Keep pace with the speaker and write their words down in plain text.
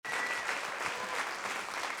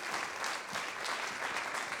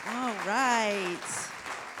right.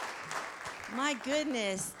 My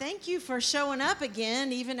goodness. Thank you for showing up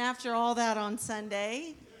again, even after all that on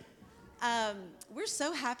Sunday. We're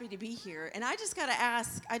so happy to be here. And I just got to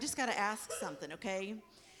ask something, okay?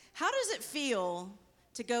 How does it feel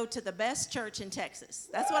to go to the best church in Texas?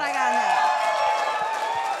 That's what I got to know.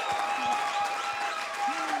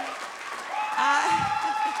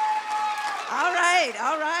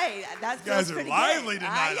 All right. That you guys are lively good.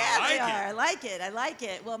 tonight. I like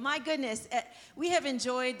it. Well, my goodness, we have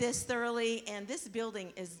enjoyed this thoroughly, and this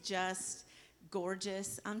building is just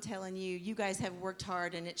gorgeous. I'm telling you, you guys have worked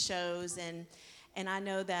hard, and it shows, and I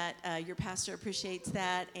know that your pastor appreciates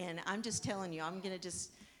that, and I'm just telling you, I'm going to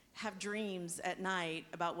just have dreams at night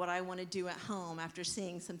about what I want to do at home after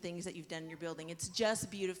seeing some things that you've done in your building. It's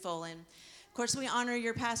just beautiful, and of course, we honor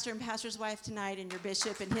your pastor and pastor's wife tonight and your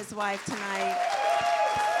bishop and his wife tonight.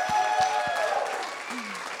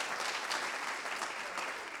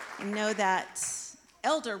 I know that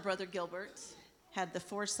Elder Brother Gilbert had the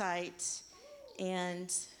foresight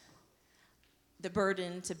and the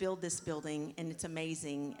burden to build this building, and it's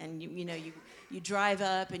amazing. And you drive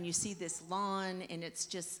up and you see this lawn, and it's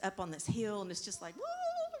just up on this hill, and it's just like,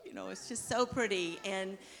 woo, it's just so pretty.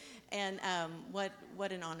 And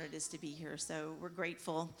what an honor it is to be here. So we're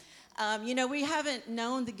grateful. We haven't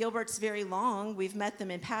known the Gilberts very long. We've met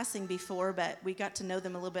them in passing before, but we got to know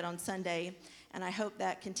them a little bit on Sunday, and I hope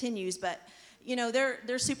that continues. But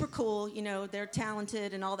they're super cool. They're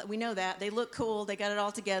talented and all that. We know that. They look cool. They got it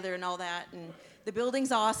all together and all that. And the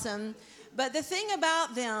building's awesome. But the thing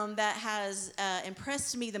about them that has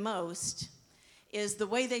impressed me the most is the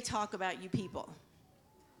way they talk about you people.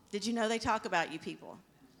 Did you know they talk about you people?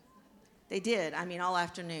 They did. All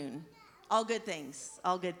afternoon. All good things.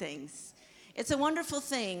 It's a wonderful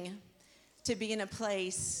thing to be in a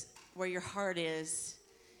place where your heart is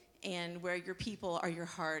and where your people are your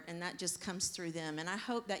heart, and that just comes through them. And I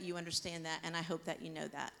hope that you understand that, and I hope that you know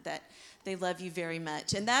that they love you very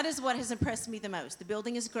much. And that is what has impressed me the most. The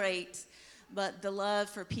building is great, but the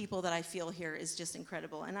love for people that I feel here is just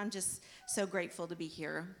incredible, and I'm just so grateful to be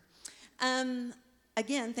here.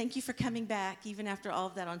 Again, thank you for coming back, even after all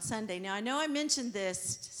of that on Sunday. Now, I know I mentioned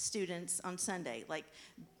this to students on Sunday, like,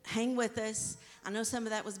 hang with us. I know some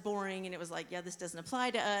of that was boring, and it was like, yeah, this doesn't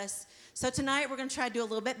apply to us. So tonight, we're going to try to do a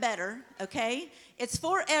little bit better, okay? It's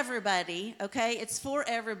for everybody, okay? It's for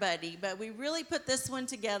everybody, but we really put this one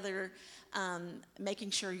together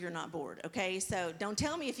making sure you're not bored, okay? So don't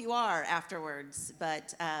tell me if you are afterwards,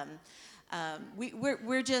 but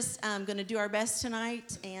we're just going to do our best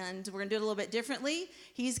tonight, and we're going to do it a little bit differently.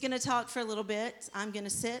 He's going to talk for a little bit. I'm going to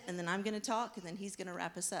sit, and then I'm going to talk, and then he's going to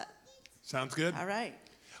wrap us up. Sounds good. All right.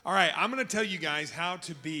 I'm going to tell you guys how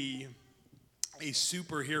to be a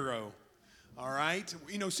superhero. All right?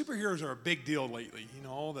 Superheroes are a big deal lately.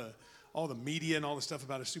 All the media and all the stuff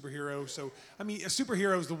about a superhero. So, a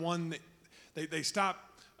superhero is the one that they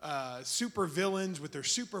stop super villains with their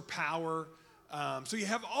superpower. So you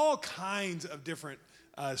have all kinds of different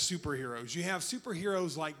superheroes. You have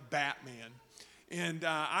superheroes like Batman. And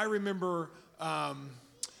I remember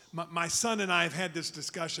my son and I have had this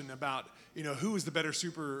discussion about, who is the better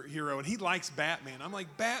superhero. And he likes Batman. I'm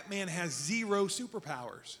like, Batman has 0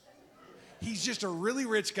 superpowers. He's just a really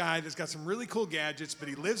rich guy that's got some really cool gadgets, but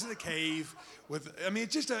he lives in a cave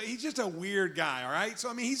he's just a weird guy, all right?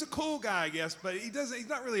 So, he's a cool guy, I guess, but he's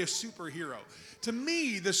not really a superhero. To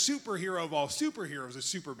me, the superhero of all superheroes is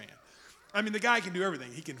Superman. The guy can do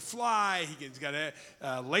everything. He can fly. He's got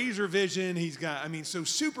a laser vision. So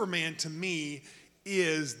Superman to me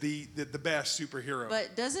is the best superhero.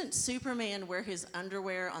 But doesn't Superman wear his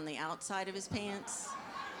underwear on the outside of his pants?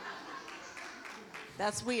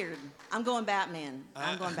 That's weird. I'm going Batman.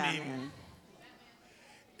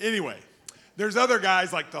 Anyway, there's other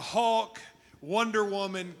guys like the Hulk, Wonder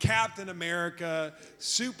Woman, Captain America,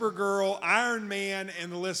 Supergirl, Iron Man,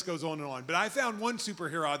 and the list goes on and on. But I found one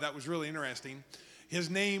superhero that was really interesting. His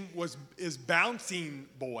name is Bouncing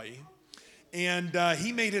Boy. And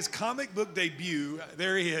he made his comic book debut.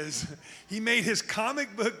 There he is. He made his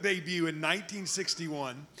comic book debut in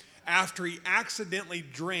 1961 after he accidentally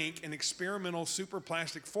drank an experimental super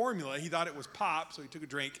plastic formula. He thought it was pop, so he took a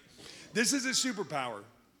drink. This is his superpower.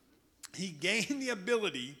 He gained the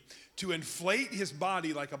ability to inflate his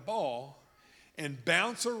body like a ball and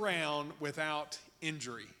bounce around without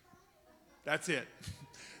injury. That's it.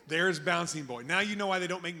 There's Bouncing Boy. Now you know why they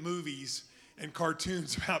don't make movies and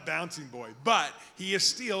cartoons about Bouncing Boy. But he is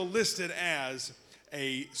still listed as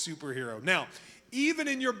a superhero. Now, Even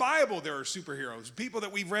in your Bible, there are superheroes, people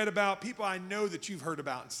that we've read about, people I know that you've heard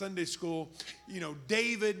about in Sunday school. You know,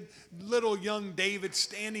 David, little young David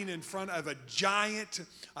standing in front of a giant,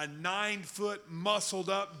 a 9-foot muscled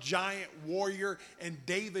up giant warrior, and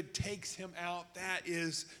David takes him out. That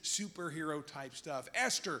is superhero type stuff.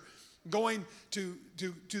 Esther going to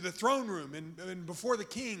the throne room and before the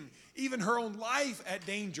king, even her own life at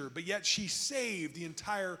danger, but yet she saved the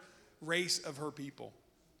entire race of her people.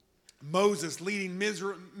 Moses leading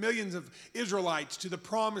millions of Israelites to the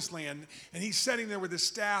promised land, and he's sitting there with his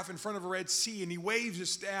staff in front of a Red Sea, and he waves his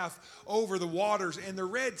staff over the waters, and the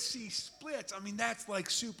Red Sea splits. I mean, that's like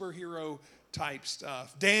superhero type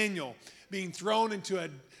stuff. Daniel being thrown into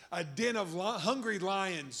a den of hungry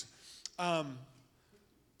lions. I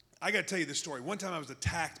got to tell you this story. One time I was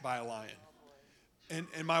attacked by a lion,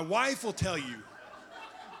 and my wife will tell you.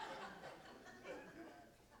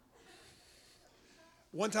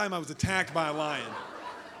 One time I was attacked by a lion.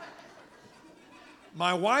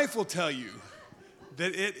 My wife will tell you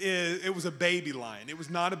that it was a baby lion. It was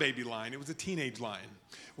not a baby lion. It was a teenage lion.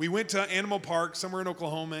 We went to Animal Park somewhere in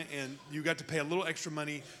Oklahoma, and you got to pay a little extra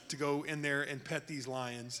money to go in there and pet these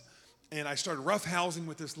lions. And I started roughhousing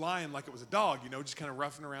with this lion like it was a dog, you know, just kind of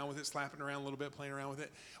roughing around with it, slapping around a little bit, playing around with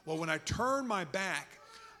it. Well, when I turned my back,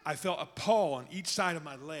 I felt a paw on each side of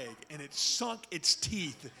my leg, and it sunk its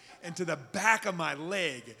teeth into the back of my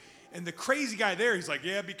leg. And the crazy guy there, he's like,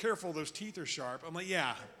 yeah, be careful, those teeth are sharp. I'm like,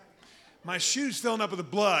 yeah, my shoe's filling up with the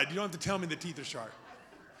blood. You don't have to tell me the teeth are sharp.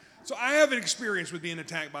 So I have an experience with being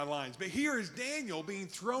attacked by lions. But here is Daniel being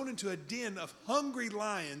thrown into a den of hungry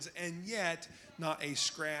lions, and yet not a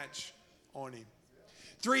scratch on him.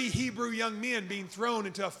 3 Hebrew young men being thrown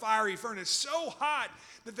into a fiery furnace so hot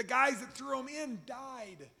that the guys that threw them in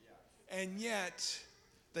died. And yet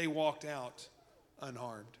they walked out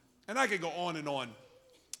unharmed. And I could go on and on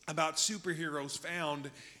about superheroes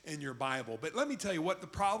found in your Bible. But let me tell you what the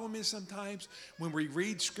problem is sometimes when we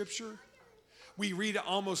read Scripture. We read it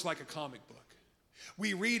almost like a comic book.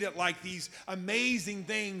 We read it like these amazing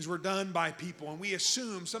things were done by people, and we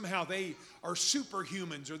assume somehow they are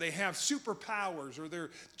superhumans, or they have superpowers, or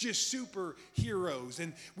they're just superheroes.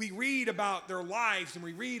 And we read about their lives, and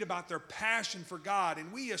we read about their passion for God,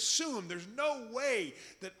 and we assume there's no way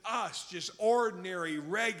that us, just ordinary,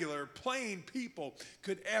 regular, plain people,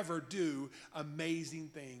 could ever do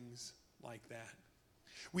amazing things like that.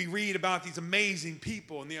 We read about these amazing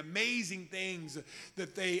people and the amazing things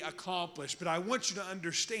that they accomplished. But I want you to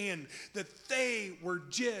understand that they were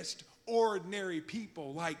just ordinary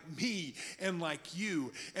people like me and like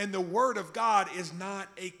you. And the Word of God is not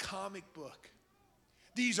a comic book.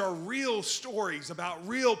 These are real stories about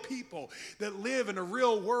real people that live in a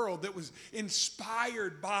real world that was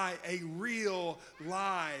inspired by a real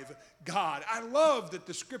live God. I love that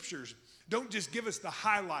the Scriptures don't just give us the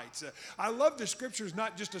highlights. I love the Scriptures,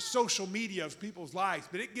 not just a social media of people's lives,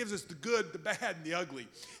 but it gives us the good, the bad, and the ugly.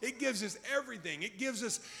 It gives us everything. It gives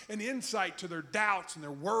us an insight to their doubts and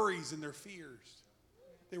their worries and their fears.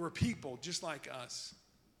 They were people just like us.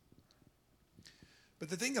 But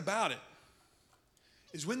the thing about it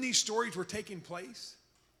is when these stories were taking place,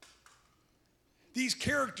 these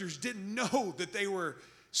characters didn't know that they were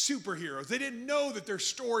superheroes. They didn't know that their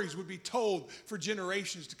stories would be told for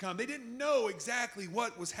generations to come. They didn't know exactly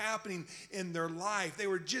what was happening in their life. They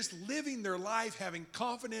were just living their life having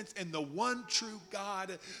confidence in the one true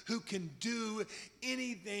God who can do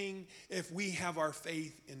anything if we have our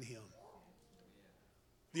faith in Him.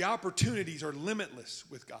 The opportunities are limitless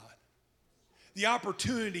with God. The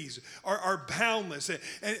opportunities are boundless.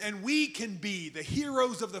 And we can be the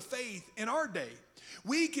heroes of the faith in our day.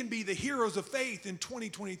 We can be the heroes of faith in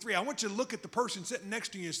 2023. I want you to look at the person sitting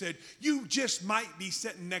next to you and said, you just might be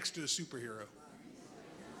sitting next to a superhero.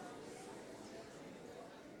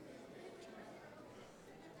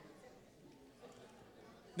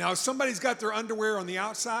 Now, if somebody's got their underwear on the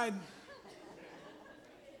outside,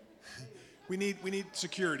 we need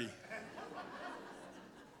security.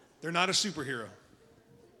 They're not a superhero.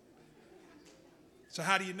 So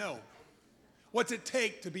how do you know? What's it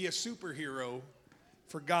take to be a superhero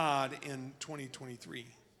for God in 2023?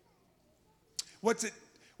 What's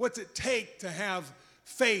it take to have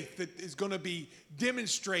faith that is going to be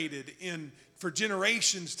demonstrated for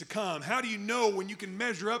generations to come? How do you know when you can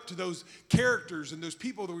measure up to those characters and those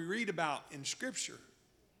people that we read about in Scripture?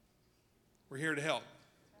 We're here to help.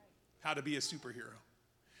 How to be a superhero.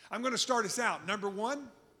 I'm going to start us out. Number 1,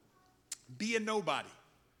 be a nobody.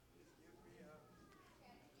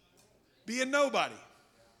 Be a nobody.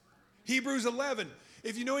 Hebrews 11.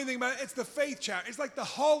 If you know anything about it, it's the faith chapter. It's like the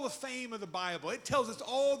Hall of Fame of the Bible. It tells us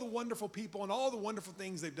all the wonderful people and all the wonderful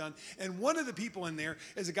things they've done. And one of the people in there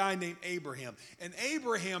is a guy named Abraham. And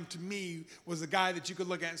Abraham, to me, was a guy that you could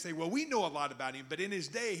look at and say, well, we know a lot about him, but in his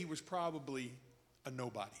day, he was probably a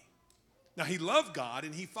nobody. Now, he loved God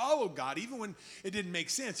and he followed God. Even when it didn't make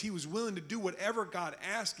sense, he was willing to do whatever God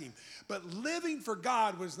asked him. But living for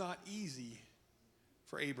God was not easy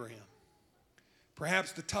for Abraham.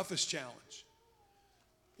 Perhaps the toughest challenge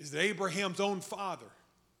is that Abraham's own father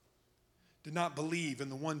did not believe in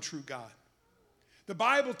the one true God. The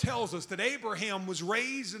Bible tells us that Abraham was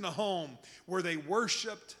raised in a home where they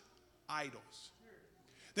worshiped idols.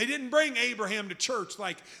 They didn't bring Abraham to church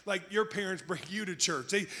like your parents bring you to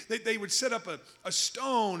church. They would set up a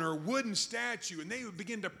stone or a wooden statue and they would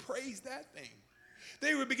begin to praise that thing.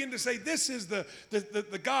 They would begin to say, this is the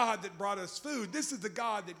God that brought us food. This is the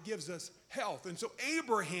God that gives us health. And so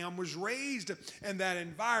Abraham was raised in that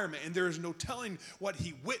environment, and there is no telling what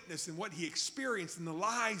he witnessed and what he experienced and the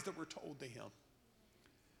lies that were told to him.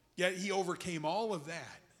 Yet he overcame all of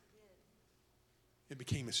that and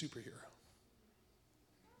became a superhero.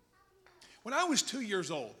 When I was 2 years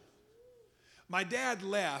old, my dad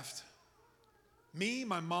left me,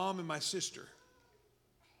 my mom, and my sister,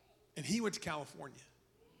 and he went to California.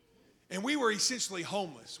 And we were essentially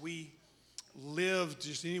homeless. We lived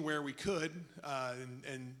just anywhere we could,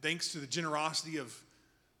 and thanks to the generosity of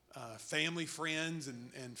family, friends,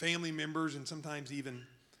 and family members, and sometimes even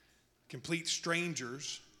complete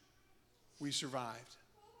strangers, we survived.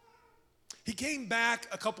 He came back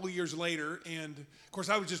a couple of years later, and of course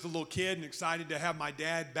I was just a little kid and excited to have my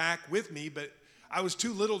dad back with me, but I was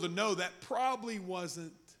too little to know that probably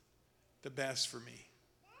wasn't the best for me.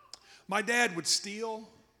 My dad would steal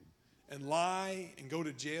and lie and go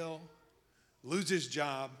to jail, lose his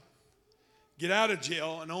job, get out of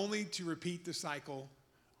jail, and only to repeat the cycle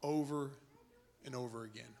over and over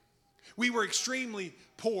again. We were extremely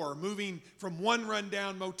poor, moving from one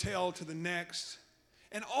rundown motel to the next.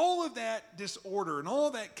 And all of that disorder and all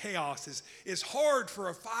of that chaos is hard for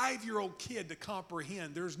a 5-year-old kid to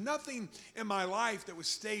comprehend. There's nothing in my life that was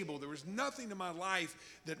stable. There was nothing in my life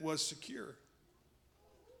that was secure.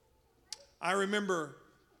 I remember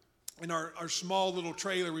in our small little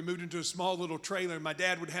trailer, we moved into a small little trailer, and my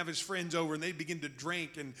dad would have his friends over, and they'd begin to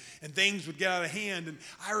drink, and things would get out of hand. And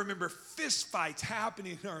I remember fist fights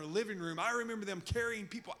happening in our living room. I remember them carrying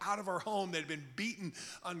people out of our home that had been beaten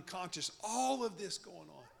unconscious. All of this going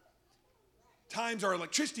on. Times our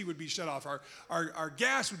electricity would be shut off, our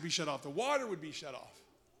gas would be shut off, the water would be shut off.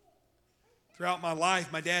 Throughout my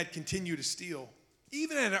life, my dad continued to steal.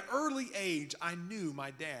 Even at an early age, I knew my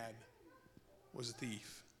dad was a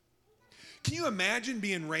thief. Can you imagine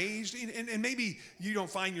being raised, and maybe you don't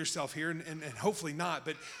find yourself here, and hopefully not,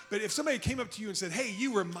 but if somebody came up to you and said, hey,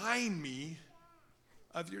 you remind me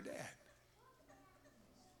of your dad.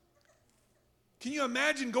 Can you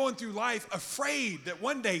imagine going through life afraid that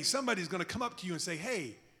one day somebody's going to come up to you and say,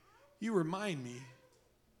 hey, you remind me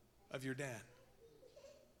of your dad?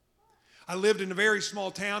 I lived in a very small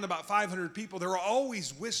town, about 500 people. There were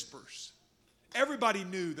always whispers. Everybody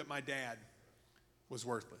knew that my dad was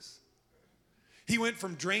worthless. He went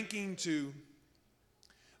from drinking to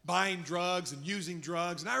buying drugs and using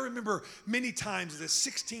drugs. And I remember many times as a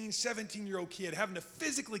 16, 17-year-old kid having to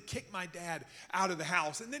physically kick my dad out of the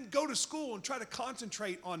house and then go to school and try to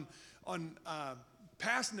concentrate on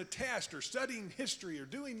passing a test or studying history or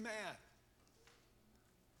doing math.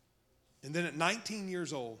 And then at 19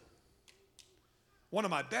 years old, one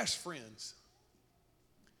of my best friends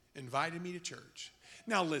invited me to church.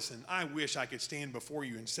 Now listen, I wish I could stand before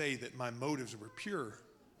you and say that my motives were pure.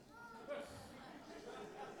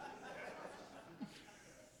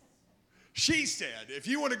 She said, if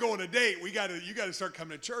you want to go on a date, you got to start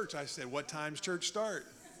coming to church. I said, what time's church start?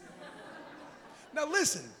 Now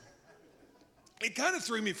listen, it kind of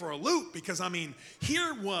threw me for a loop because,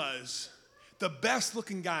 here was the best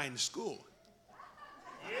looking guy in school.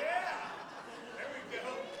 Yeah, there we go.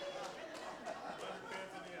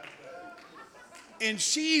 And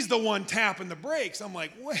she's the one tapping the brakes. I'm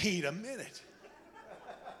like, wait a minute.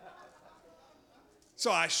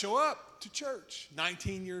 So I show up to church,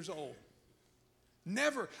 19 years old.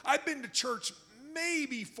 I've been to church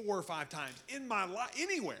maybe 4 or 5 times in my life,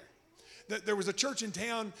 anywhere. There was a church in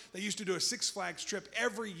town that used to do a Six Flags trip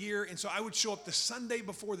every year, and so I would show up the Sunday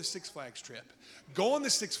before the Six Flags trip, go on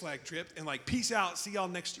the Six Flags trip, and peace out, see y'all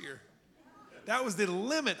next year. That was the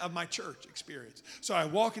limit of my church experience. So I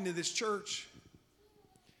walk into this church,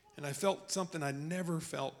 and I felt something I never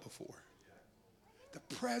felt before.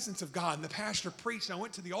 the presence of God. And the pastor preached, and I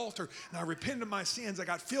went to the altar, and I repented of my sins. I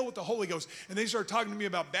got filled with the Holy Ghost, and they started talking to me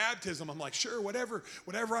about baptism. I'm like, sure, whatever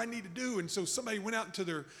I need to do. And so somebody went out into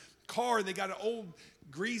their car, and they got an old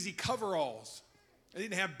greasy coveralls. They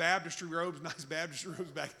didn't have baptistry robes, nice baptistry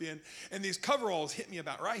robes back then. And these coveralls hit me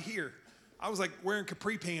about right here. I was like wearing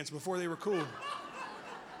capri pants before they were cool.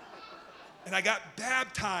 And I got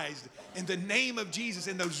baptized in the name of Jesus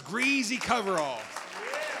in those greasy coveralls.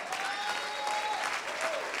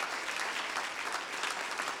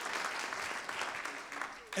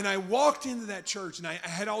 And I walked into that church, and I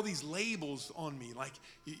had all these labels on me, like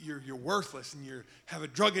you're worthless, and you have a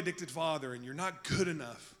drug-addicted father, and you're not good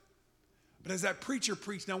enough. But as that preacher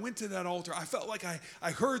preached, and I went to that altar, I felt like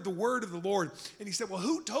I heard the word of the Lord. And he said, well,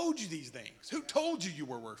 who told you these things? Who told you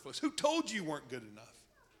were worthless? Who told you weren't good enough?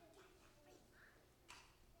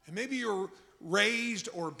 And maybe you're raised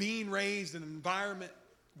or being raised in an environment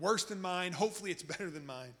worse than mine. Hopefully it's better than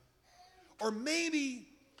mine. Or maybe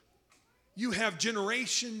you have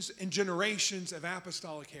generations and generations of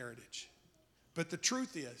apostolic heritage. But the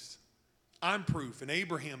truth is, I'm proof, and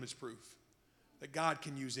Abraham is proof, that God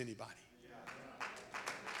can use anybody.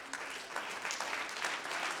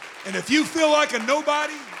 And if you feel like a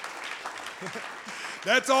nobody,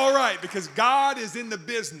 that's all right, because God is in the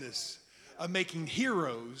business of making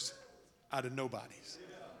heroes out of nobodies.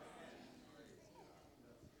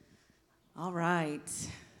 All right.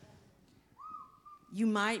 You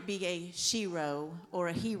might be a shero or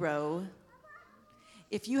a hero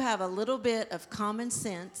if you have a little bit of common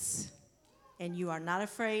sense and you are not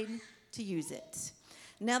afraid to use it.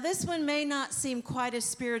 Now, this one may not seem quite as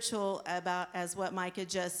spiritual as what Micah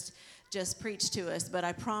just preached to us, but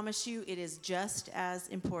I promise you it is just as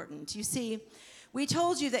important. You see, we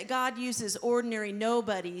told you that God uses ordinary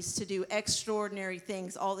nobodies to do extraordinary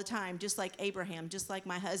things all the time, just like Abraham, just like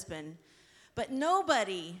my husband. But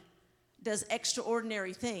nobody does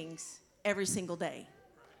extraordinary things every single day.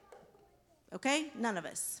 Okay? None of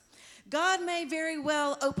us. God may very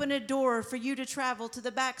well open a door for you to travel to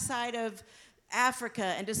the backside of Africa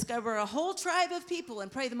and discover a whole tribe of people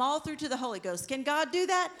and pray them all through to the Holy Ghost. Can God do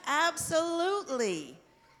that? Absolutely.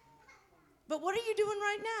 But what are you doing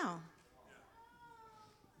right now?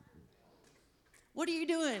 What are you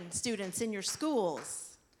doing, students, in your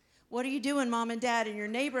schools? What are you doing, mom and dad, in your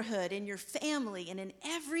neighborhood, in your family, and in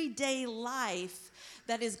everyday life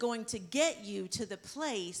that is going to get you to the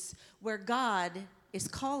place where God is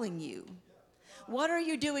calling you? What are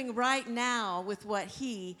you doing right now with what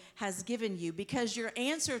He has given you? Because your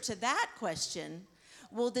answer to that question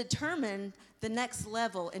will determine the next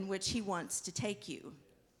level in which He wants to take you.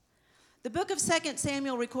 The book of 2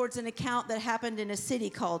 Samuel records an account that happened in a city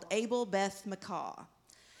called Abel Beth Micah.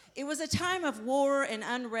 It was a time of war and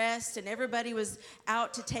unrest, and everybody was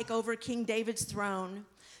out to take over King David's throne.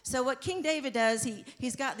 So what King David does,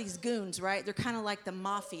 he's got these goons, right? They're kind of like the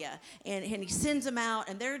mafia, and he sends them out,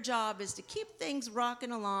 and their job is to keep things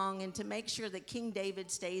rocking along and to make sure that King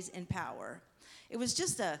David stays in power. It was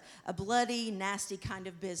just a bloody, nasty kind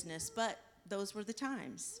of business, but those were the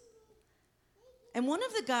times. And one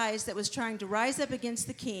of the guys that was trying to rise up against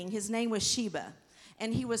the king, his name was Sheba.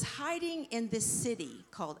 And he was hiding in this city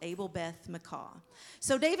called Abel Beth Micah.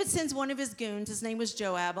 So David sends one of his goons, his name was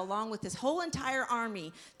Joab, along with his whole entire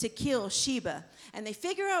army to kill Sheba. And they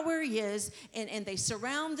figure out where he is, and they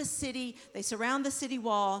surround the city. They surround the city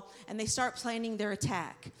wall, and they start planning their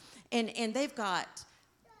attack. And they've got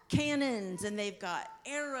cannons, and they've got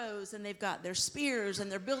arrows, and they've got their spears,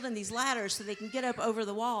 and they're building these ladders so they can get up over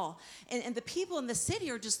the wall. And the people in the city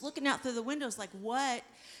are just looking out through the windows like, what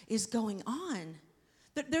is going on?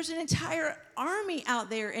 There's an entire army out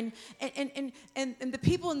there, and the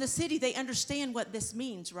people in the city, they understand what this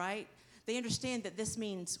means, right? They understand that this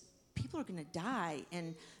means people are going to die,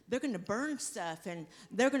 and they're going to burn stuff, and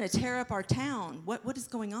they're going to tear up our town. What is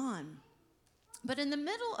going on? But in the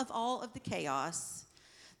middle of all of the chaos,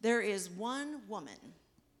 there is one woman,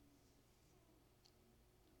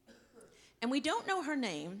 and we don't know her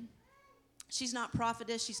name. She's not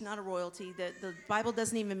prophetess. She's not a royalty. The Bible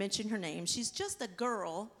doesn't even mention her name. She's just a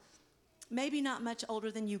girl, maybe not much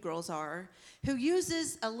older than you girls are, who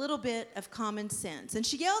uses a little bit of common sense. And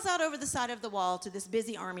she yells out over the side of the wall to this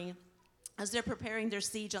busy army as they're preparing their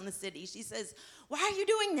siege on the city. She says, "Why are you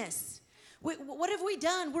doing this? What have we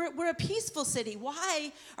done? We're a peaceful city.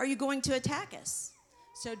 Why are you going to attack us?"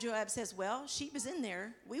 So Joab says, "Well, Sheba's in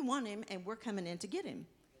there. We want him, and we're coming in to get him."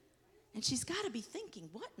 And she's got to be thinking,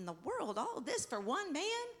 what in the world, all of this for one man?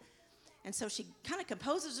 And so she kind of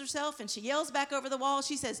composes herself, and she yells back over the wall.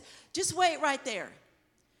 She says, "Just wait right there."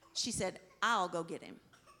 She said, "I'll go get him."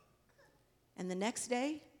 And the next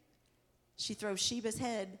day, she throws Sheba's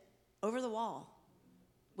head over the wall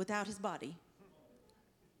without his body.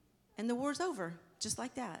 And the war's over, just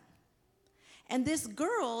like that. And this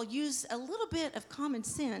girl used a little bit of common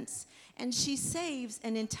sense, and she saves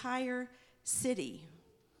an entire city.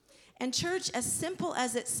 And church, as simple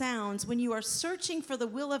as it sounds, when you are searching for the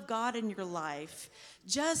will of God in your life,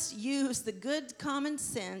 just use the good common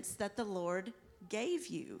sense that the Lord gave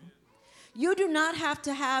you. You do not have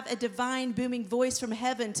to have a divine booming voice from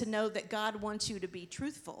heaven to know that God wants you to be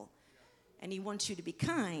truthful, and he wants you to be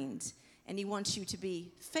kind, and he wants you to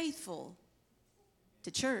be faithful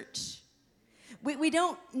to church. We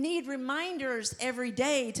don't need reminders every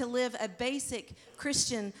day to live a basic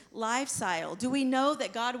Christian lifestyle. Do we know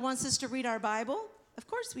that God wants us to read our Bible? Of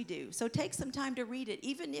course we do. So take some time to read it,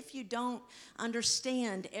 even if you don't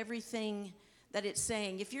understand everything that it's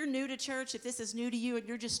saying. If you're new to church, if this is new to you and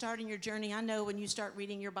you're just starting your journey, I know when you start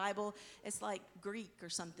reading your Bible, it's like Greek or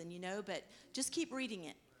something, but just keep reading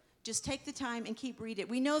it. Just take the time and keep reading it.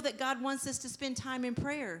 We know that God wants us to spend time in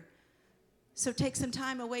prayer. So take some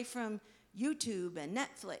time away from YouTube and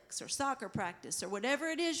Netflix or soccer practice or whatever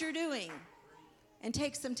it is you're doing, and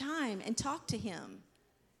take some time and talk to him.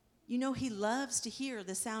 He loves to hear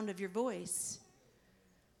the sound of your voice.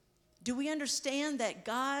 Do we understand that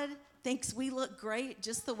God thinks we look great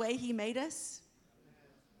just the way he made us?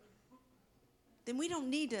 Then we don't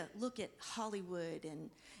need to look at Hollywood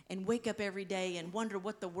and wake up every day and wonder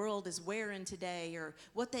what the world is wearing today or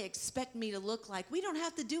what they expect me to look like. We don't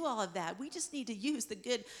have to do all of that. We just need to use the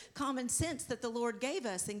good common sense that the Lord gave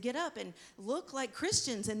us and get up and look like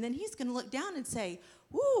Christians. And then he's going to look down and say,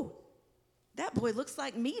 "Woo, that boy looks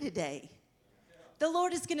like me today." The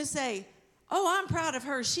Lord is going to say, "Oh, I'm proud of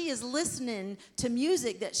her. She is listening to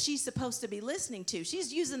music that she's supposed to be listening to.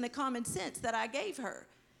 She's using the common sense that I gave her."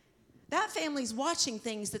 That family's watching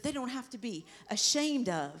things that they don't have to be ashamed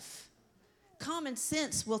of. Common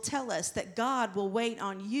sense will tell us that God will wait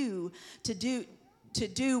on you to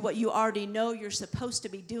do what you already know you're supposed to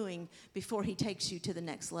be doing before he takes you to the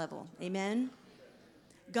next level. Amen?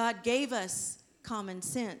 God gave us common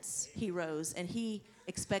sense, heroes, and he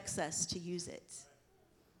expects us to use it.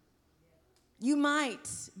 You might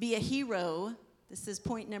be a hero, this is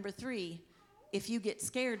point number 3, if you get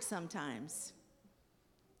scared sometimes.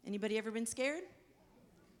 Anybody ever been scared?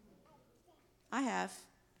 I have.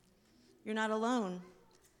 You're not alone.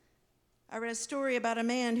 I read a story about a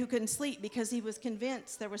man who couldn't sleep because he was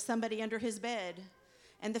convinced there was somebody under his bed.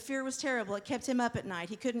 And the fear was terrible. It kept him up at night.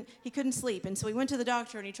 He couldn't sleep. And so he went to the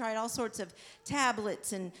doctor and he tried all sorts of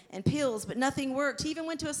tablets and pills, but nothing worked. He even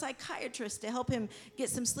went to a psychiatrist to help him get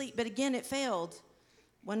some sleep, but again, it failed.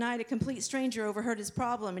 One night, a complete stranger overheard his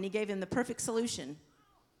problem and he gave him the perfect solution.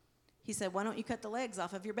 He said, "Why don't you cut the legs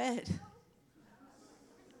off of your bed?"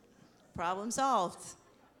 Problem solved.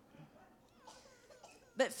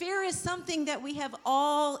 But fear is something that we have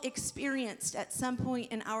all experienced at some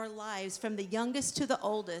point in our lives, from the youngest to the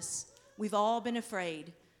oldest. We've all been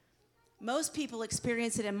afraid. Most people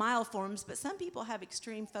experience it in mild forms, but some people have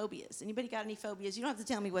extreme phobias. Anybody got any phobias? You don't have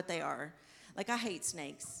to tell me what they are. Like, I hate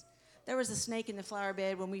snakes. There was a snake in the flower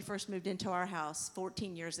bed when we first moved into our house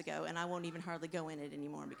 14 years ago, and I won't even hardly go in it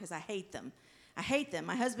anymore because I hate them. I hate them.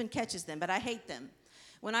 My husband catches them, but I hate them.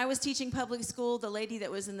 When I was teaching public school, the lady that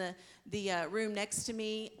was in the room next to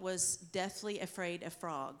me was deathly afraid of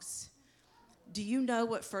frogs. Do you know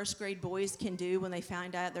what first grade boys can do when they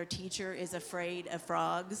find out their teacher is afraid of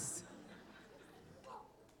frogs?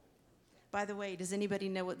 By the way, does anybody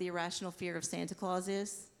know what the irrational fear of Santa Claus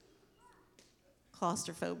is?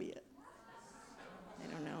 Claustrophobia. I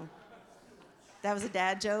don't know. That was a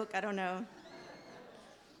dad joke? I don't know.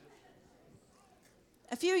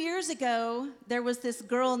 A few years ago, there was this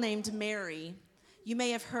girl named Mary. You may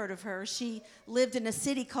have heard of her. She lived in a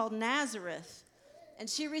city called Nazareth, and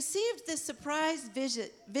she received this surprise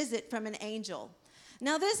visit from an angel.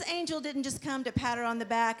 Now, this angel didn't just come to pat her on the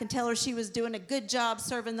back and tell her she was doing a good job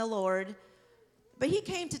serving the Lord, but he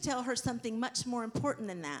came to tell her something much more important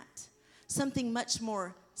than that, something much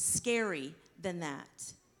more scary than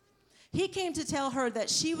that. He came to tell her that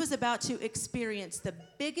she was about to experience the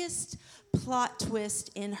biggest plot twist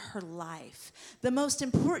in her life, the most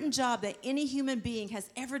important job that any human being has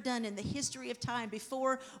ever done in the history of time,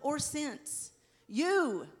 before or since.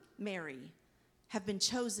 You, Mary, have been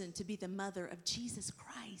chosen to be the mother of Jesus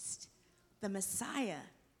Christ, the Messiah.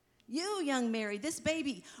 You, young Mary, this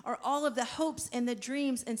baby, are all of the hopes and the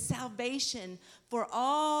dreams and salvation for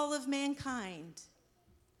all of mankind.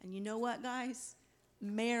 And you know what, guys?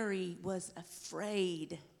 Mary was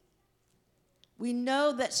afraid. We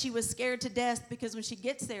know that she was scared to death because when she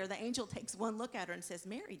gets there, the angel takes one look at her and says,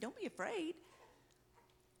 "Mary, don't be afraid.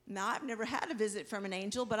 Now, I've never had a visit from an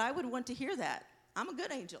angel, but I would want to hear that. I'm a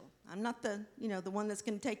good angel. I'm not the one that's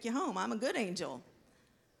going to take you home. I'm a good angel.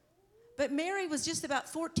 But Mary was just about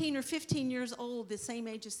 14 or 15 years old, the same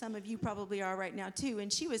age as some of you probably are right now too.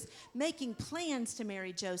 And she was making plans to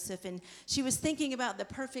marry Joseph. And she was thinking about the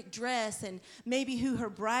perfect dress and maybe who her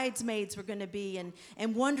bridesmaids were going to be,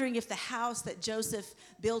 and wondering if the house that Joseph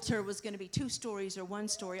built her was going to be 2 stories or 1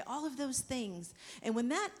 story, all of those things. And when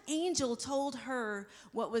that angel told her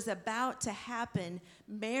what was about to happen,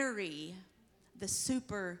 Mary, the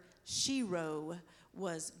super shero,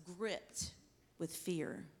 was gripped with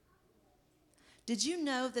fear. Did you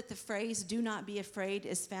know that the phrase, "do not be afraid,"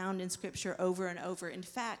 is found in Scripture over and over? In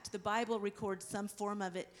fact, the Bible records some form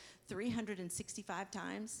of it 365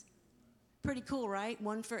 times. Pretty cool, right?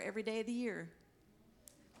 One for every day of the year.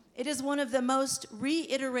 It is one of the most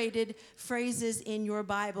reiterated phrases in your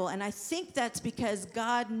Bible, and I think that's because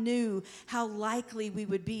God knew how likely we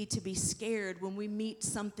would be to be scared when we meet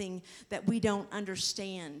something that we don't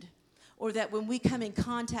understand, or that when we come in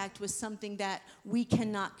contact with something that we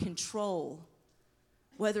cannot control.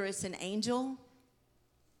 Whether it's an angel,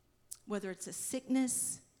 whether it's a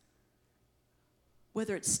sickness,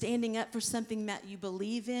 whether it's standing up for something that you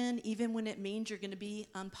believe in, even when it means you're going to be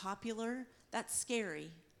unpopular, that's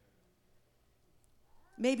scary.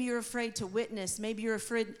 Maybe you're afraid to witness. Maybe you're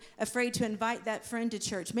afraid to invite that friend to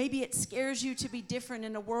church. Maybe it scares you to be different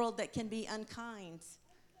in a world that can be unkind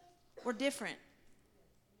or different.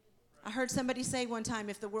 I heard somebody say one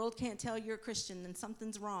time, if the world can't tell you're a Christian, then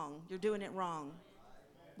something's wrong. You're doing it wrong.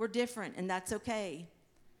 We're different, and that's okay.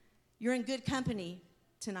 You're in good company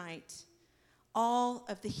tonight. All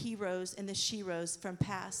of the heroes and the sheroes from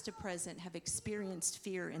past to present have experienced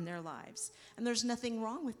fear in their lives. And there's nothing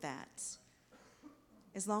wrong with that,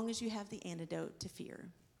 as long as you have the antidote to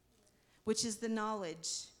fear, which is the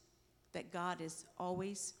knowledge that God is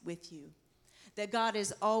always with you, that God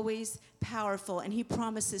is always powerful, and he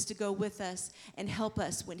promises to go with us and help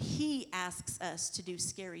us when he asks us to do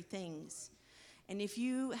scary things. And if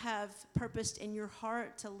you have purposed in your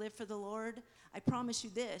heart to live for the Lord, I promise you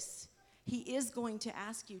this, he is going to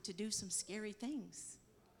ask you to do some scary things.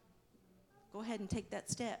 Go ahead and take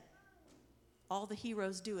that step. All the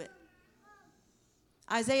heroes do it.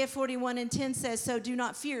 Isaiah 41:10 says, "So do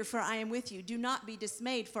not fear, for I am with you. Do not be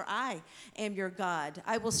dismayed, for I am your God.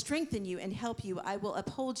 I will strengthen you and help you. I will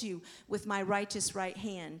uphold you with my righteous right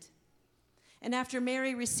hand." And after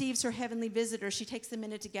Mary receives her heavenly visitor, she takes a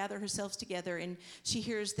minute to gather herself together, and she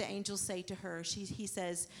hears the angel say to her, he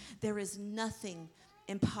says, "There is nothing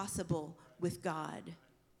impossible with God."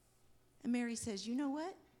 And Mary says, "You know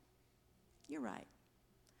what? You're right.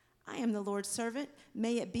 I am the Lord's servant.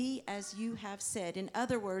 May it be as you have said." In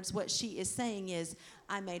other words, what she is saying is,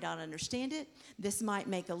 I may not understand it. This might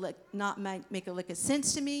not make a lick of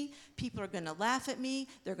sense to me. People are going to laugh at me.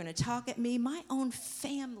 They're going to talk at me. My own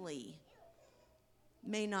family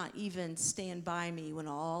may not even stand by me when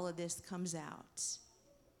all of this comes out.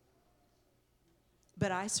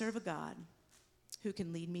 But I serve a God who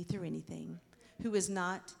can lead me through anything, who is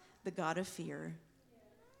not the God of fear.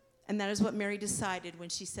 And that is what Mary decided when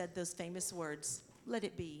she said those famous words, "Let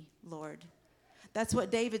it be, Lord." That's what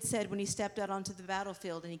David said when he stepped out onto the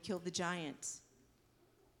battlefield and he killed the giant.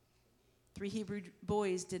 3 Hebrew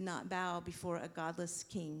boys did not bow before a godless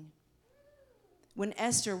king. When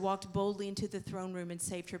Esther walked boldly into the throne room and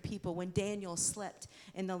saved her people, when Daniel slept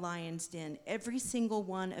in the lion's den, every single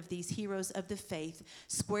one of these heroes of the faith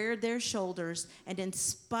squared their shoulders, and in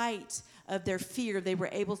spite of their fear, they were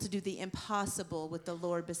able to do the impossible with the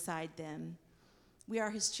Lord beside them. We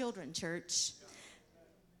are his children, church.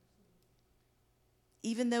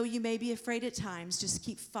 Even though you may be afraid at times, just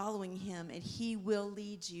keep following him, and he will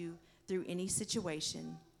lead you through any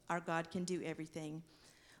situation. Our God can do everything.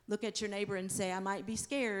 Look at your neighbor and say, "I might be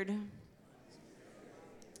scared,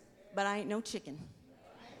 but I ain't no chicken."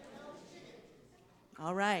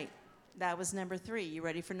 All right, that was number 3. You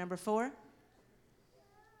ready for number 4?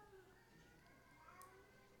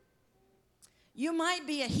 You might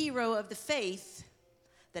be a hero of the faith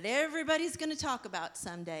that everybody's going to talk about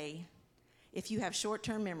someday if you have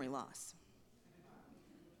short-term memory loss.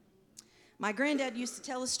 My granddad used to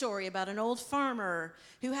tell a story about an old farmer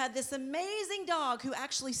who had this amazing dog who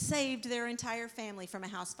actually saved their entire family from a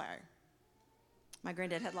house fire. My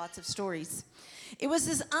granddad had lots of stories. It was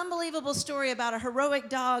this unbelievable story about a heroic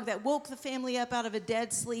dog that woke the family up out of a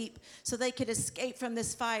dead sleep so they could escape from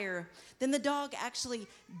this fire. Then the dog actually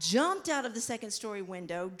jumped out of the second-story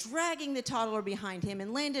window, dragging the toddler behind him,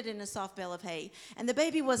 and landed in a soft bale of hay. And the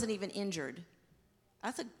baby wasn't even injured.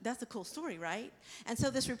 That's a cool story, right? And so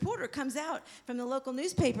this reporter comes out from the local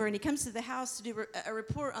newspaper, and he comes to the house to do a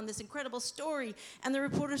report on this incredible story. And the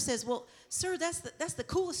reporter says, "Well, sir, that's the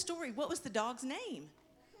coolest story. What was the dog's name?"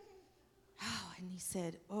 Oh, and he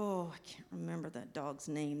said, "Oh, I can't remember that dog's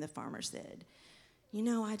name," the farmer said.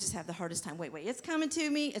 I just have the hardest time. Wait, it's coming to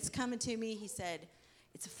me. He said,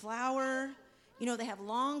 "It's a flower. They have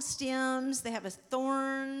long stems. They have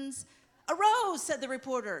thorns." "A rose," said the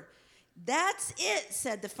reporter. "That's it,"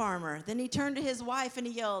 said the farmer. Then he turned to his wife and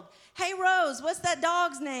he yelled, "Hey, Rose, what's that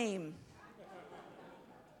dog's name?"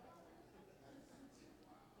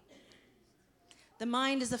 The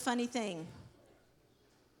mind is a funny thing.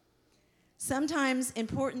 Sometimes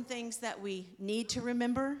important things that we need to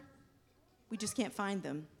remember, we just can't find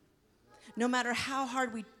them. No matter how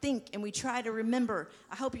hard we think and we try to remember,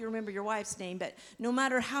 I hope you remember your wife's name, but no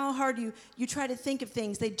matter how hard you try to think of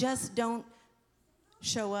things, they just don't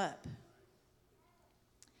show up.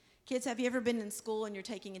 Kids, have you ever been in school and you're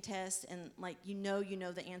taking a test and you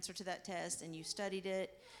know the answer to that test and you studied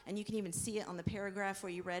it and you can even see it on the paragraph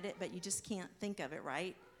where you read it, but you just can't think of it,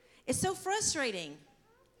 right? It's so frustrating.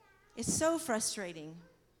 It's so frustrating.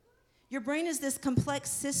 Your brain is this complex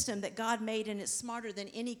system that God made, and it's smarter than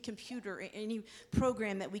any computer or any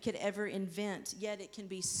program that we could ever invent, yet it can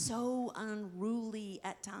be so unruly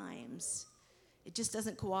at times. It just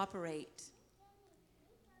doesn't cooperate.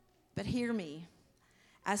 But hear me.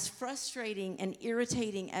 As frustrating and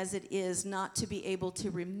irritating as it is not to be able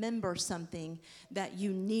to remember something that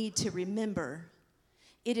you need to remember,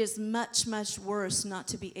 it is much, much worse not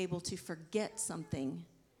to be able to forget something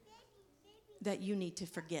that you need to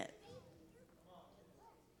forget.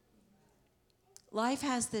 Life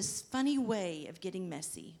has this funny way of getting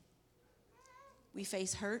messy. We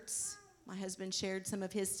face hurts. My husband shared some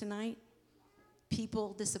of his tonight.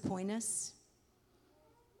 People disappoint us.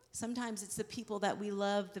 Sometimes it's the people that we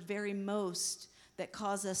love the very most that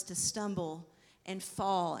cause us to stumble and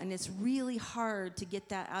fall, and it's really hard to get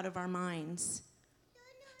that out of our minds.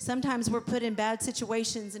 Sometimes we're put in bad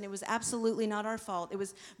situations, and it was absolutely not our fault. It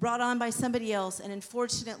was brought on by somebody else, and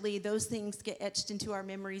unfortunately, those things get etched into our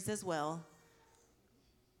memories as well.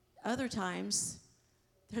 Other times,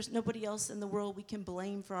 there's nobody else in the world we can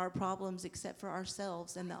blame for our problems except for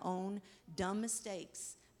ourselves and the own dumb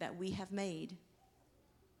mistakes that we have made.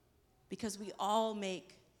 Because we all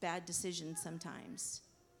make bad decisions sometimes.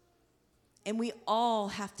 And we all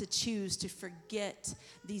have to choose to forget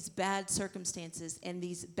these bad circumstances and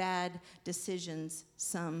these bad decisions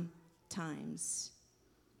sometimes.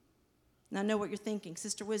 Now, I know what you're thinking.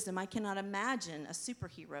 Sister Wisdom, I cannot imagine a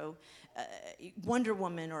superhero, Wonder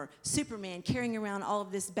Woman or Superman, carrying around all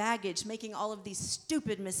of this baggage, making all of these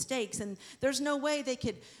stupid mistakes. And there's no way they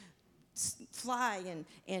could fly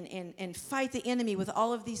and fight the enemy with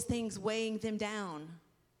all of these things weighing them down.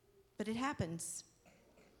 But it happens.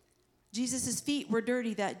 Jesus' feet were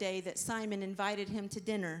dirty that day that Simon invited him to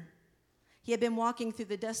dinner. He had been walking through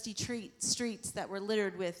the dusty streets that were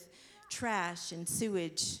littered with trash and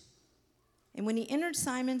sewage. And when he entered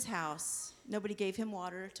Simon's house, nobody gave him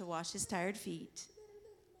water to wash his tired feet.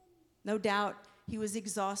 No doubt he was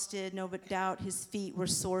exhausted. No doubt his feet were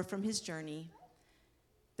sore from his journey.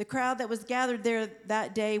 The crowd that was gathered there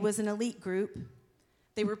that day was an elite group.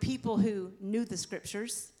 They were people who knew the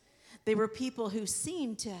scriptures. They were people who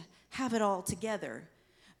seemed to have it all together.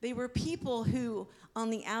 They were people who, on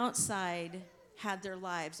the outside, had their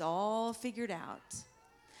lives all figured out.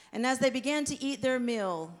 And as they began to eat their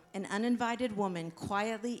meal, an uninvited woman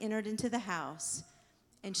quietly entered into the house,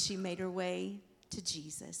 and she made her way to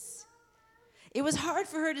Jesus. It was hard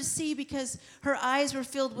for her to see because her eyes were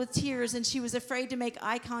filled with tears, and she was afraid to make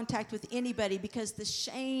eye contact with anybody because the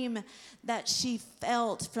shame that she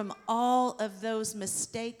felt from all of those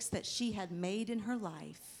mistakes that she had made in her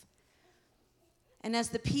life. And as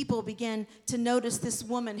the people began to notice this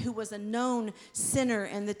woman who was a known sinner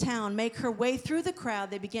in the town make her way through the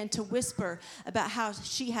crowd, they began to whisper about how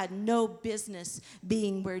she had no business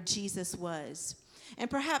being where Jesus was.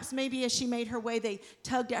 And perhaps maybe as she made her way, they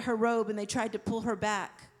tugged at her robe and they tried to pull her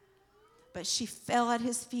back. But she fell at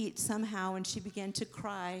his feet somehow, and she began to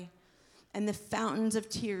cry. And the fountains of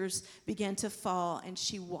tears began to fall, and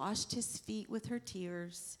she washed his feet with her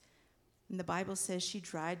tears. And the Bible says she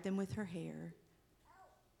dried them with her hair.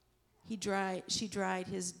 She dried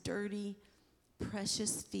his dirty,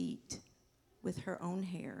 precious feet with her own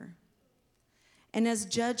hair. And as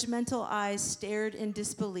judgmental eyes stared in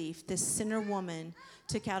disbelief, this sinner woman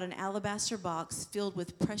took out an alabaster box filled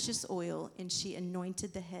with precious oil, and she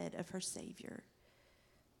anointed the head of her Savior.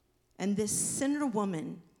 And this sinner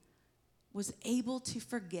woman was able to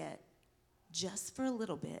forget, just for a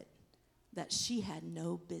little bit, that she had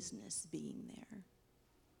no business being there.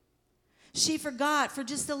 She forgot for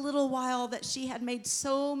just a little while that she had made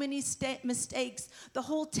so many mistakes. The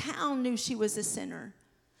whole town knew she was a sinner.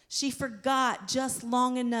 She forgot just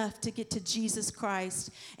long enough to get to Jesus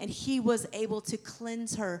Christ, and he was able to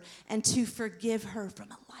cleanse her and to forgive her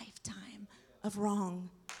from a lifetime of wrong.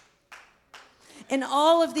 And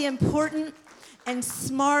all of the important and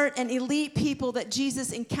smart and elite people that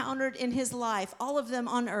Jesus encountered in his life, all of them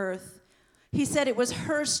on earth, he said it was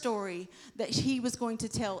her story that he was going to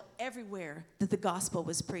tell everywhere that the gospel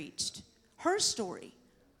was preached. Her story,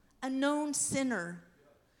 a known sinner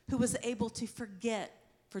who was able to forget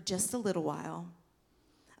for just a little while.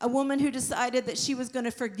 A woman who decided that she was going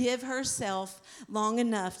to forgive herself long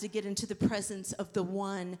enough to get into the presence of the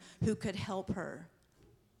one who could help her.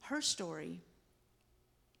 Her story,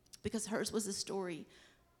 because hers was a story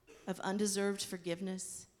of undeserved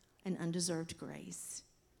forgiveness and undeserved grace.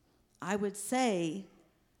 I would say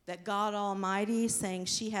that God Almighty saying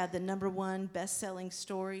she had the #1 best-selling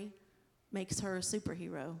story makes her a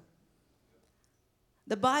superhero.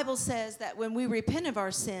 The Bible says that when we repent of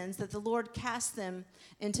our sins, that the Lord casts them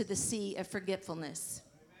into the sea of forgetfulness.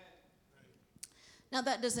 Now,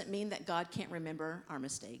 that doesn't mean that God can't remember our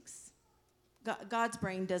mistakes. God's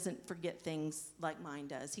brain doesn't forget things like mine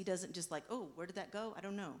does. He doesn't just like, oh, where did that go? I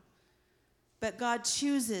don't know. But God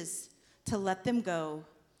chooses to let them go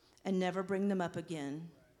and never bring them up again.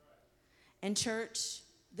 And church,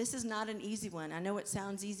 this is not an easy one. I know it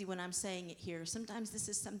sounds easy when I'm saying it here. Sometimes this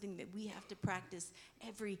is something that we have to practice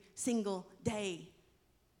every single day.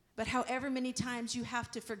 But however many times you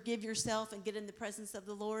have to forgive yourself and get in the presence of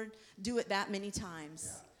the Lord, do it that many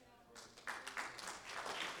times.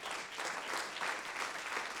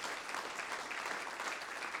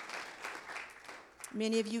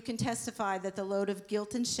 Many of you can testify that the load of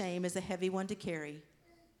guilt and shame is a heavy one to carry.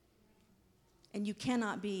 And you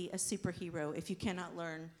cannot be a superhero if you cannot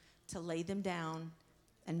learn to lay them down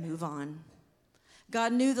and move on.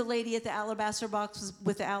 God knew the lady at the alabaster box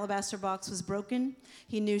was broken.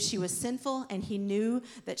 He knew she was sinful, and he knew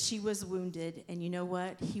that she was wounded. And you know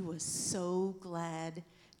what? He was so glad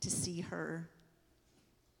to see her.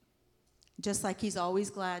 Just like he's always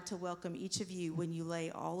glad to welcome each of you when you lay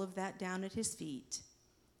all of that down at his feet.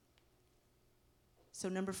 So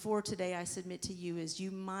 4 today I submit to you is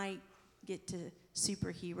you might get to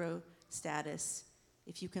superhero status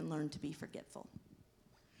if you can learn to be forgetful.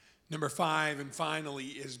 5, and finally,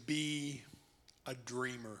 is be a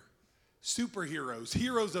dreamer. Superheroes,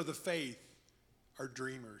 heroes of the faith, are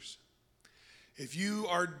dreamers. If you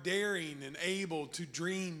are daring and able to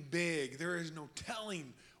dream big, there is no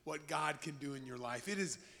telling what God can do in your life. It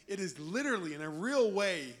is literally, in a real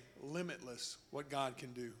way, limitless what God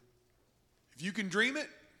can do. If you can dream it,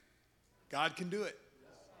 God can do it.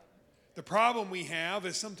 The problem we have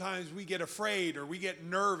is sometimes we get afraid or we get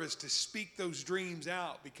nervous to speak those dreams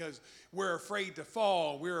out because we're afraid to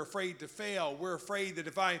fall, we're afraid to fail, we're afraid that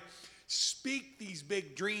if I speak these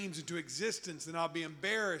big dreams into existence, then I'll be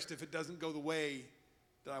embarrassed if it doesn't go the way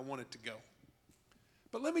that I want it to go.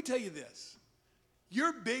 But let me tell you this.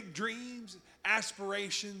 Your big dreams,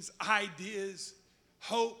 aspirations, ideas,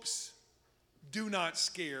 hopes do not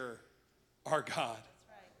scare our God.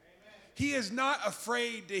 He is not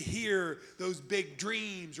afraid to hear those big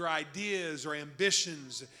dreams or ideas or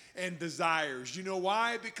ambitions and desires. You know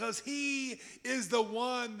why? Because he is the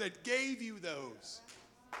one that gave you those.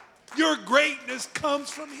 Your greatness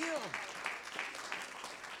comes from him.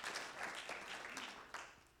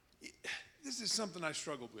 This is something I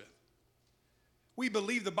struggled with. We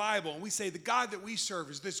believe the Bible and we say the God that we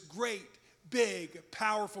serve is this great, big,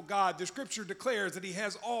 powerful God. The scripture declares that he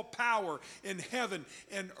has all power in heaven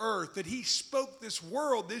and earth, that he spoke this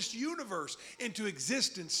world, this universe into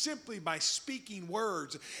existence simply by speaking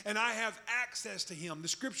words. And I have access to him. The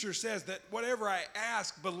scripture says that whatever I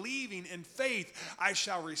ask, believing in faith, I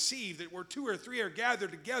shall receive. That where 2 or 3 are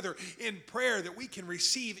gathered together in prayer, that we can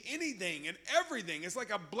receive anything and everything. It's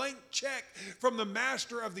like a blank check from the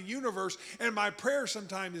master of the universe. And my prayer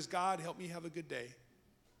sometimes is, God, help me have a good day.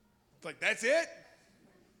 Like, that's it?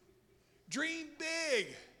 Dream big.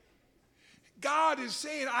 God is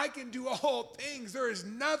saying, I can do all things. There is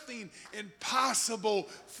nothing impossible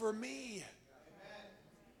for me. Amen.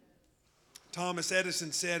 Thomas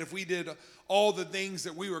Edison said if we did all the things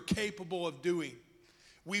that we were capable of doing,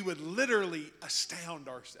 we would literally astound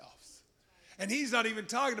ourselves. And he's not even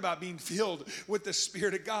talking about being filled with the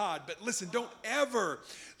Spirit of God. But listen, don't ever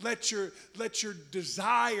let your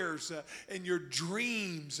desires and your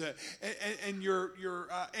dreams and your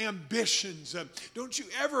ambitions, don't you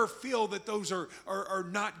ever feel that those are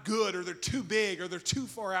not good, or they're too big, or they're too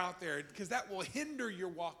far out there, because that will hinder your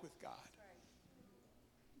walk with God.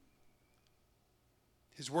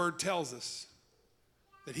 His word tells us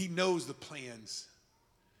that he knows the plans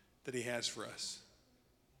that he has for us.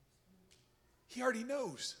 He already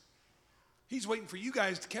knows. He's waiting for you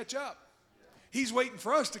guys to catch up. He's waiting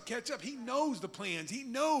for us to catch up. He knows the plans. He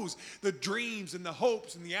knows the dreams and the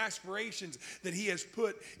hopes and the aspirations that he has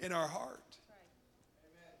put in our heart.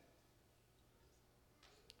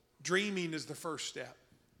 Dreaming is the first step.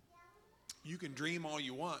 You can dream all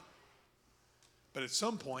you want, but at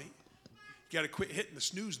some point, you got to quit hitting the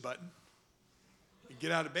snooze button and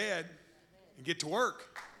get out of bed and get to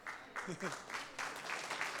work.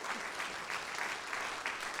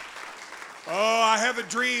 Oh, I have a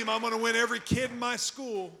dream. I'm going to win every kid in my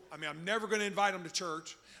school. I mean, I'm never going to invite them to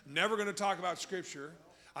church. I'm never going to talk about Scripture.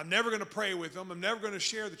 I'm never going to pray with them. I'm never going to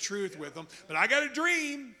share the truth with them. But I got a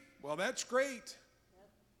dream. Well, that's great.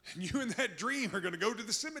 And you and that dream are going to go to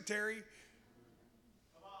the cemetery.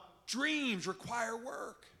 Dreams require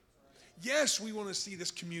work. Yes, we want to see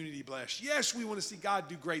this community blessed. Yes, we want to see God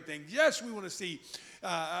do great things. Yes, we want to see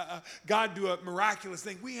God do a miraculous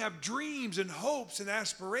thing. We have dreams and hopes and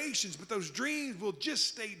aspirations, but those dreams will just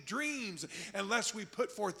stay dreams unless we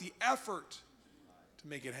put forth the effort to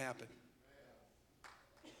make it happen.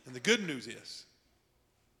 And the good news is,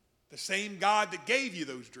 the same God that gave you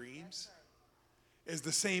those dreams is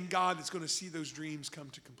the same God that's going to see those dreams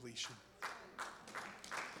come to completion.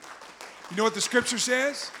 You know what the Scripture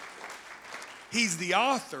says? He's the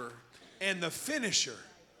author and the finisher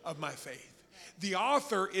of my faith. The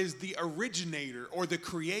author is the originator or the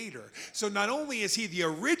creator. So not only is he the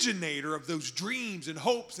originator of those dreams and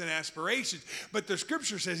hopes and aspirations, but the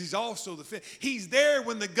Scripture says he's also he's there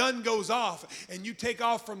when the gun goes off and you take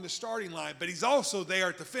off from the starting line, but he's also there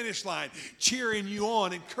at the finish line, cheering you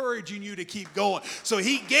on, encouraging you to keep going. So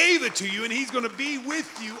he gave it to you, and he's going to be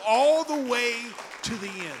with you all the way to the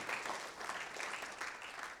end.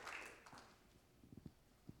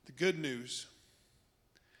 The good news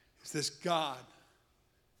is this: God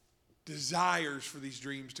desires for these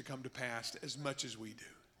dreams to come to pass as much as we do.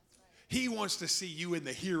 He wants to see you in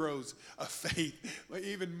the heroes of faith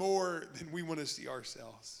even more than we want to see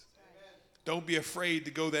ourselves. Don't be afraid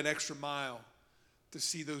to go that extra mile to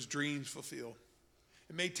see those dreams fulfilled.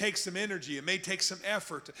 It may take some energy, it may take some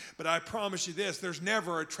effort, but I promise you this: there's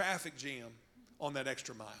never a traffic jam on that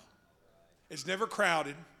extra mile. It's never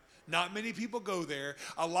crowded. Not many people go there.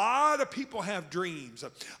 A lot of people have dreams.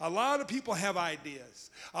 A lot of people have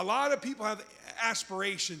ideas. A lot of people have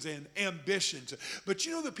aspirations and ambitions. But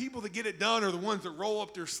you know, the people that get it done are the ones that roll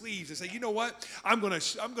up their sleeves and say, you know what? I'm going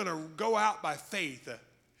to go out by faith.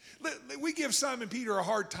 We give Simon Peter a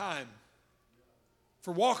hard time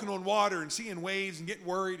for walking on water and seeing waves and getting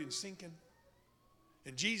worried and sinking.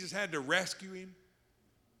 And Jesus had to rescue him.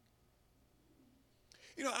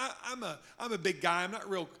 You know, I'm a big guy. I'm not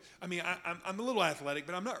real. I mean, I'm a little athletic,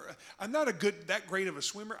 but I'm not that great of a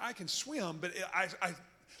swimmer. I can swim, but I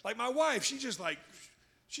like my wife. She's just like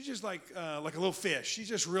a little fish. She's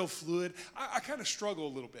just real fluid. I kind of struggle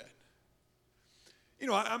a little bit. You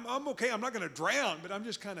know, I'm okay. I'm not going to drown, but I'm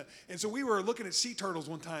just kind of. And so we were looking at sea turtles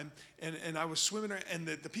one time, and I was swimming, and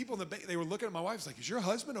the people in the bay, they were looking at my wife. It's like, is your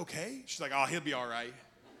husband okay? She's like, oh, he'll be all right.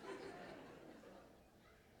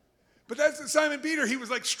 But that's Simon Peter. He was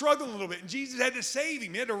like struggling a little bit, and Jesus had to save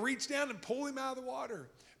him. He had to reach down and pull him out of the water,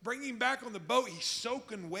 bring him back on the boat. He's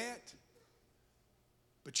soaking wet.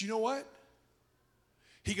 But you know what?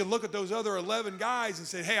 He could look at those other 11 guys and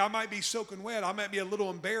say, hey, I might be soaking wet. I might be a little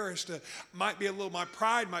embarrassed. My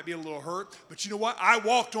pride might be a little hurt. But you know what? I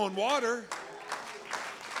walked on water.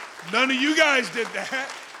 None of you guys did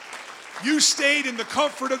that. You stayed in the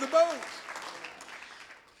comfort of the boat.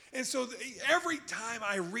 And so every time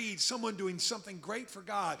I read someone doing something great for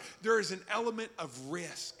God, there is an element of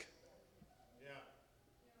risk. Yeah.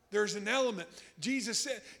 There's an element. Jesus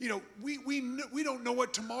said, you know, we don't know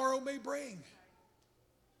what tomorrow may bring.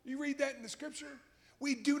 You read that in the Scripture?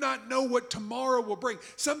 We do not know what tomorrow will bring.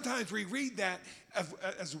 Sometimes we read that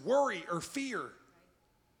as worry or fear.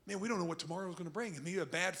 Man, we don't know what tomorrow is going to bring. Maybe a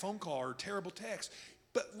bad phone call or a terrible text.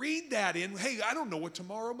 But read that in, hey, I don't know what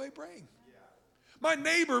tomorrow may bring. My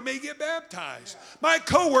neighbor may get baptized. My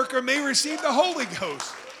coworker may receive the Holy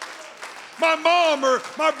Ghost. My mom or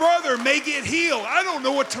my brother may get healed. I don't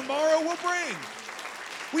know what tomorrow will bring.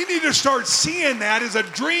 We need to start seeing that as a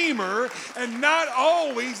dreamer and not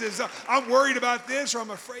always as I'm worried about this or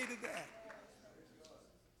I'm afraid of that.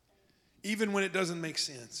 Even when it doesn't make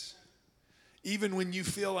sense. Even when you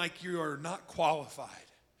feel like you are not qualified.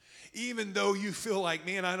 Even though you feel like,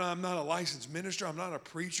 man, I'm not a licensed minister, I'm not a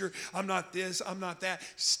preacher, I'm not this, I'm not that.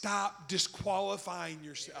 Stop disqualifying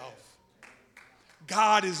yourself.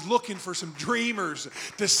 God is looking for some dreamers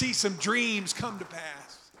to see some dreams come to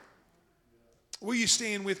pass. Will you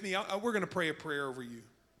stand with me? We're going to pray a prayer over you.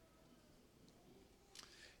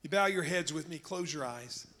 You bow your heads with me, close your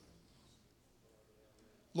eyes.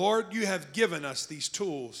 Lord, you have given us these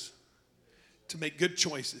tools to make good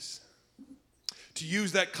choices, to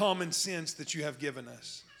use that common sense that you have given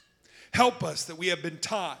us. Help us that we have been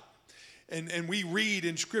taught and we read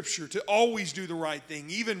in Scripture to always do the right thing,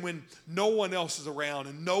 even when no one else is around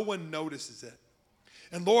and no one notices it.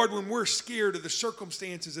 And Lord, when we're scared of the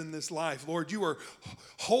circumstances in this life, Lord, you are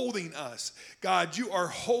holding us. God, you are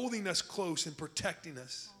holding us close and protecting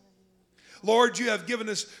us. Lord, you have given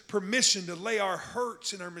us permission to lay our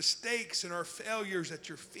hurts and our mistakes and our failures at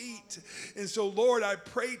your feet. And so, Lord, I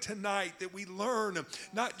pray tonight that we learn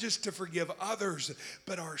not just to forgive others,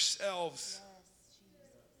 but ourselves.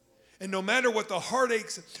 And no matter what the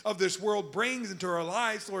heartaches of this world brings into our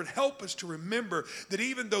lives, Lord, help us to remember that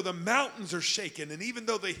even though the mountains are shaken and even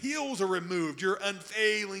though the hills are removed, your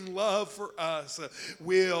unfailing love for us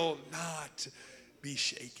will not be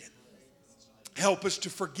shaken. Help us to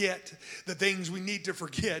forget the things we need to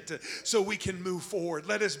forget so we can move forward.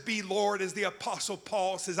 Let us be, Lord, as the Apostle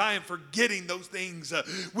Paul says, I am forgetting those things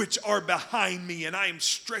which are behind me, and I am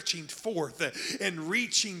stretching forth and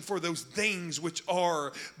reaching for those things which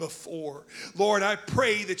are before. Lord, I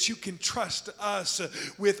pray that you can trust us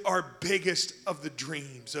with our biggest of the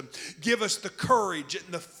dreams. Give us the courage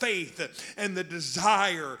and the faith and the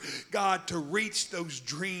desire, God, to reach those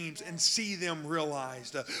dreams and see them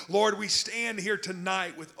realized. Lord, we stand here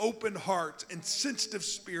tonight with open hearts and sensitive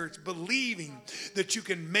spirits, believing that you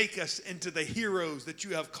can make us into the heroes that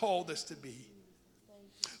you have called us to be.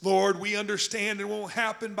 Lord, we understand it won't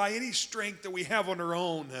happen by any strength that we have on our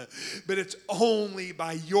own, but it's only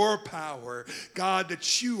by your power, God,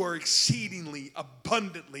 that you are exceedingly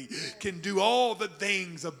abundantly can do all the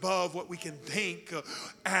things above what we can think,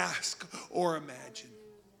 ask, or imagine.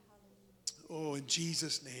 Oh, in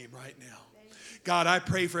Jesus' name right now. God, I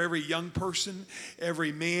pray for every young person,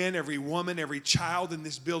 every man, every woman, every child in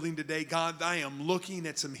this building today. God, I am looking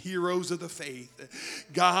at some heroes of the faith.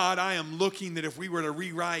 God, I am looking that if we were to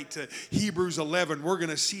rewrite Hebrews 11, we're going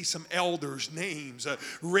to see some elders' names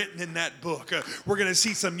written in that book. We're going to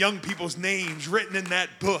see some young people's names written in that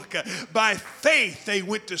book. By faith, they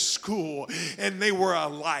went to school and they were a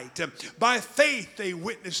light. By faith, they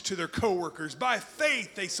witnessed to their coworkers. By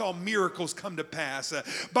faith, they saw miracles come to pass.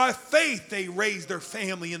 By faith, they raised their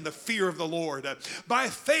family in the fear of the Lord. By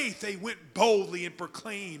faith, they went boldly and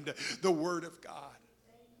proclaimed the word of God.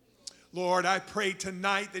 Lord, I pray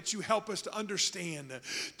tonight that you help us to understand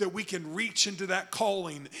that we can reach into that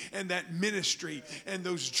calling and that ministry and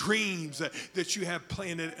those dreams that you have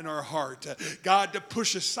planted in our heart. God, to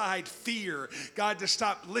push aside fear. God, to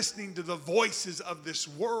stop listening to the voices of this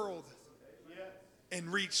world and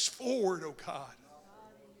reach forward, oh God.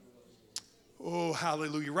 Oh,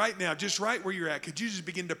 hallelujah. Right now, just right where you're at, could you just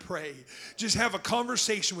begin to pray? Just have a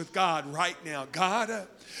conversation with God right now. God,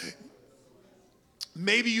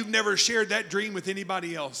 maybe you've never shared that dream with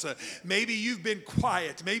anybody else. Maybe you've been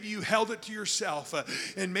quiet. Maybe you held it to yourself.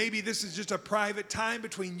 And maybe this is just a private time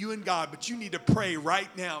between you and God, but you need to pray right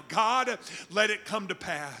now. God, let it come to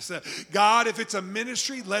pass. God, if it's a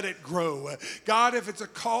ministry, let it grow. God, if it's a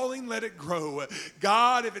calling, let it grow.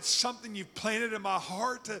 God, if it's something you've planted in my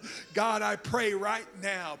heart, God, I pray right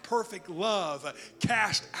now, perfect love,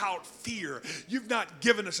 cast out fear. You've not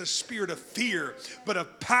given us a spirit of fear, but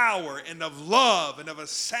of power and of love and of a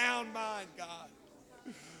sound mind, God.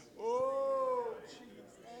 Oh, Jesus.